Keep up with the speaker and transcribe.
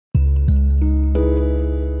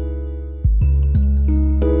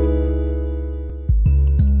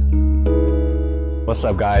What's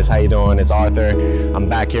up guys, how you doing? It's Arthur. I'm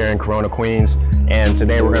back here in Corona, Queens, and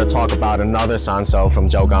today we're going to talk about another Sansao from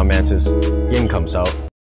Jiaogang Mantis, Ying Kum Sau.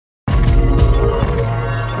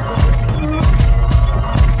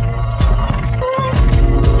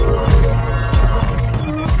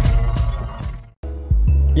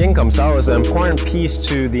 Ying Kum Sau is an important piece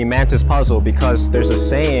to the Mantis puzzle because there's a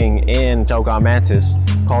saying in Jiaogang Mantis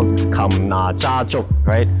called Kam Na Jia Zhou,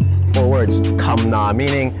 right? 4 words. Kam Na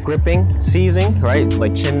meaning gripping, seizing, right?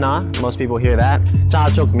 Like chin na, most people hear that. Jia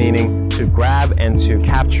Zhou meaning to grab and to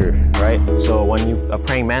capture, right? So when a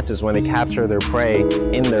praying mantis, when they capture their prey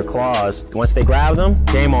in their claws, once they grab them,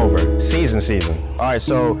 game over. Season. All right,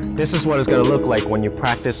 so this is what it's gonna look like when you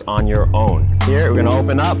practice on your own. Here, we're gonna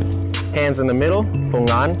open up. Hands in the middle,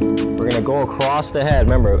 Fungan. We're gonna go across the head.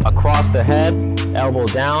 Remember, across the head, elbow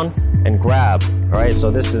down, and grab. All right, so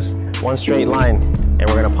this is one straight line, and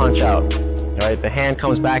we're gonna punch out. All right, the hand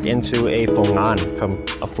comes back into a Fungan from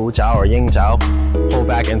a Fu Jiao or Ying Jiao. Pull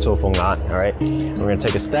back into a Fungan. All right, we're gonna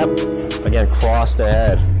take a step. Again, cross the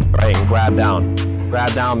head, right, and grab down.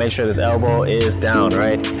 Grab down. Make sure this elbow is down,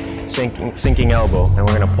 right? Sinking elbow, and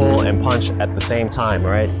we're gonna pull and punch at the same time,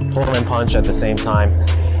 right? Pull and punch at the same time.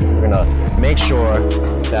 We're gonna make sure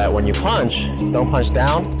that when you punch, don't punch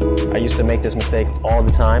down. I used to make this mistake all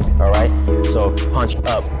the time, all right? So punch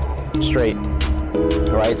up, straight,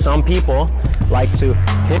 all right? Some people like to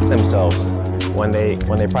hit themselves when they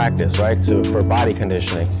practice, right? For body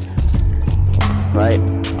conditioning, right?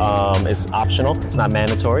 It's optional, it's not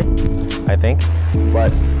mandatory, I think,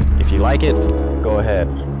 but if you like it, go ahead.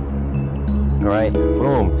 All right,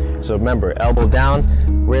 boom. So remember, elbow down,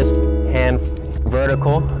 wrist, hand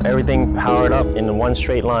vertical, everything powered up in one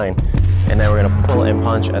straight line. And then we're gonna pull and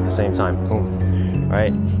punch at the same time, boom. All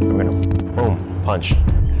right, we're gonna boom, punch.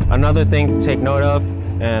 Another thing to take note of,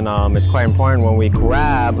 and it's quite important, when we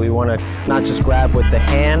grab, we wanna not just grab with the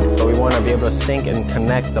hand, but we wanna be able to sink and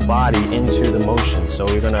connect the body into the motion. So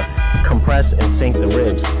we're gonna compress and sink the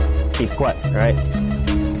ribs. Keep squat, right?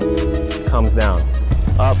 Comes down.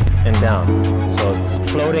 Up and down. So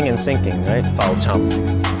floating and sinking, right? Foul chump.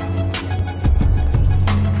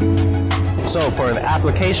 So for the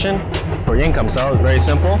application for Ying Kum Sau, it's very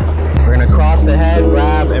simple. We're gonna cross the head,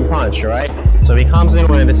 grab and punch, right? So if he comes in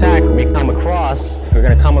with an attack, we come across, we're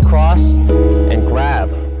gonna come across and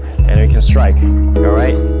grab, and we can strike, all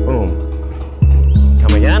right? Boom.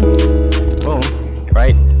 Come again, boom,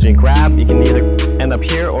 right? So you grab, you can either end up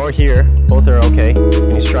here or here, both are okay,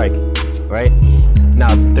 and you strike, right?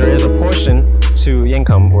 Now, there is a portion to Ying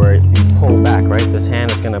Kum where you pull back, right? This hand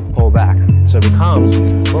is gonna pull back. So if he comes,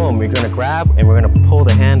 boom, we're gonna grab and we're gonna pull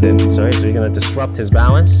the hand in. So you're gonna disrupt his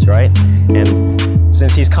balance, right? And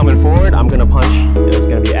since he's coming forward, I'm gonna punch, and it's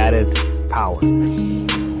gonna be added power.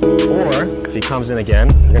 Or, if he comes in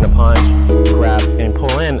again, we're gonna punch, grab, and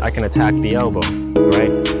pull in, I can attack the elbow,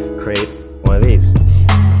 right? Create one of these.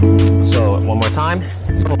 So, one more time,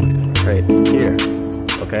 boom, create here,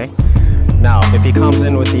 okay? Now, if he comes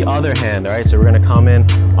in with the other hand, all right, so we're gonna come in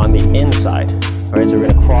on the inside, all right, so we're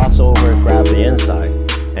gonna cross over, grab the inside,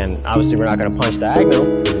 and obviously we're not gonna punch diagonal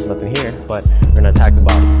because there's nothing here, but we're gonna attack the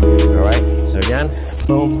body, all right? So again,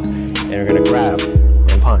 boom, and we're gonna grab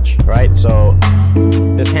and punch, right? So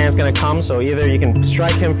this hand's gonna come, so either you can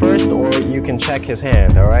strike him first or you can check his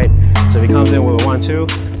hand, all right? So if he comes in with 1, 2,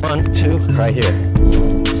 right here.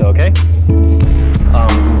 So, okay?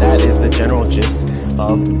 That is the general gist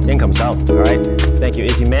of Ying Kum Sau, all right? Thank you,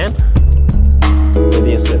 Izzy Man, for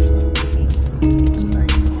the assist.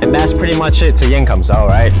 And that's pretty much it to Ying Kum Sau, all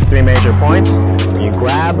right? 3 major points. When you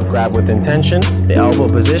grab with intention, the elbow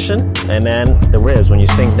position, and then the ribs when you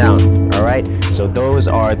sink down, all right? So those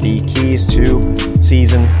are the keys to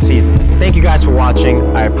season. Thank you guys for watching.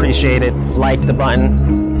 I appreciate it. Like the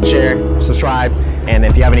button, share, subscribe, and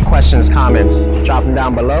if you have any questions, comments, drop them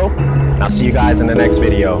down below. And I'll see you guys in the next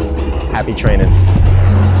video. Happy training.